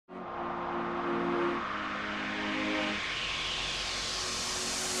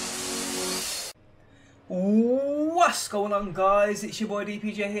What's going on, guys? It's your boy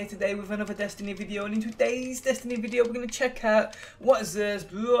DPJ here today with another Destiny video, and in today's Destiny video we're going to check out what Xur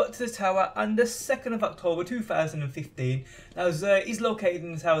brought to the tower on the 2nd of October 2015. Now Xur is located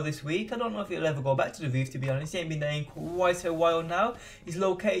in the tower this week. I don't know if he'll ever go back to the reef, to be honest. He ain't been there in quite a while now. He's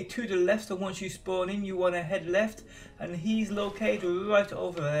located to the left, so once you spawn in you want to head left, and he's located right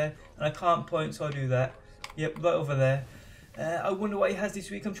over there, and I can't point so I'll do that. Yep, right over there. I wonder what he has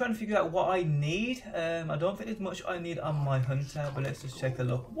this week. I'm trying to figure out what I need. I don't think there's much I need on my hunter, but let's just take a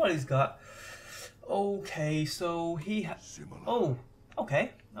look what he's got. Okay, so he oh,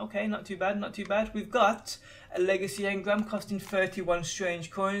 okay, not too bad, not too bad. We've got a legacy engram costing 31 strange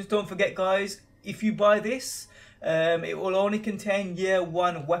coins. Don't forget, guys, if you buy this, it will only contain year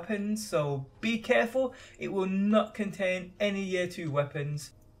 1 weapons, so be careful. It will not contain any year 2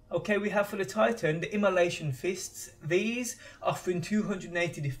 weapons. Okay, we have for the Titan, the Immolation Fists. These offering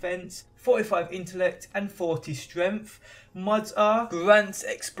 280 defense, 45 intellect and 40 strength. Mods are grants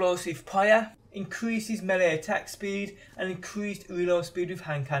explosive fire, increases melee attack speed and increased reload speed with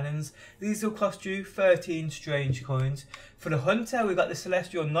hand cannons. These will cost you 13 strange coins. For the Hunter, we got the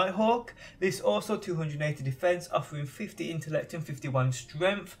Celestial Nighthawk. This also 280 defense, offering 50 intellect and 51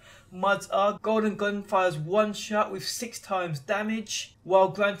 strength. Mods are Golden Gun fires one shot with 6 times damage, while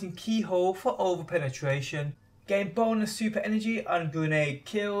granting keyhole for over penetration. Gain bonus super energy on grenade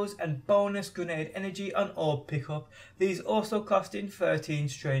kills and bonus grenade energy on orb pickup. These also costing 13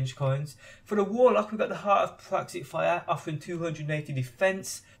 strange coins. For the Warlock, we've got the Heart of Praxic Fire, offering 280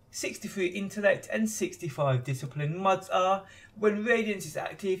 defense, 63 intellect and 65 discipline. Mods are when Radiance is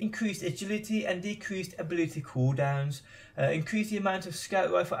active, increased agility and decreased ability cooldowns, increase the amount of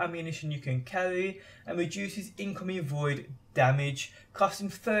scout rifle ammunition you can carry, and reduces incoming void damage, costing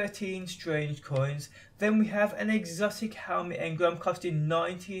 13 strange coins. Then we have an exotic helmet engram costing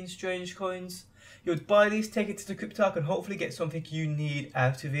 19 strange coins. You'll buy these, take it to the Cryptarch and hopefully get something you need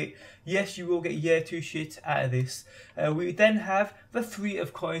out of it. Yes, you will get year 2 shit out of this. We then have the 3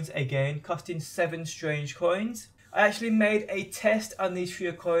 of coins again, costing 7 strange coins. I actually made a test on these 3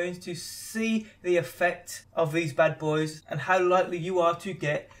 of coins to see the effect of these bad boys and how likely you are to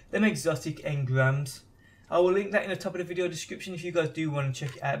get them exotic engrams. I will link that in the top of the video description if you guys do want to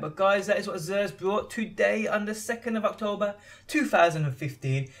check it out. But guys, that is what Xur's brought today on the 2nd of October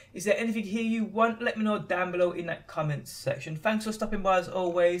 2015. Is there anything here you want? Let me know down below in that comments section. Thanks for stopping by as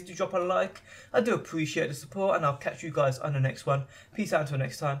always. Do drop a like. I do appreciate the support, and I'll catch you guys on the next one. Peace out until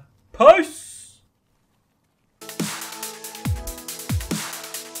next time. Peace!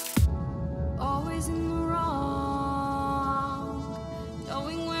 Always in the wrong,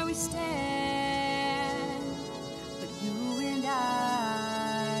 knowing where we stand, but you and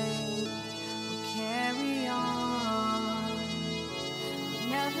I will carry on. We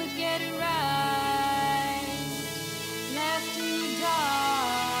never get it right, left in the dark.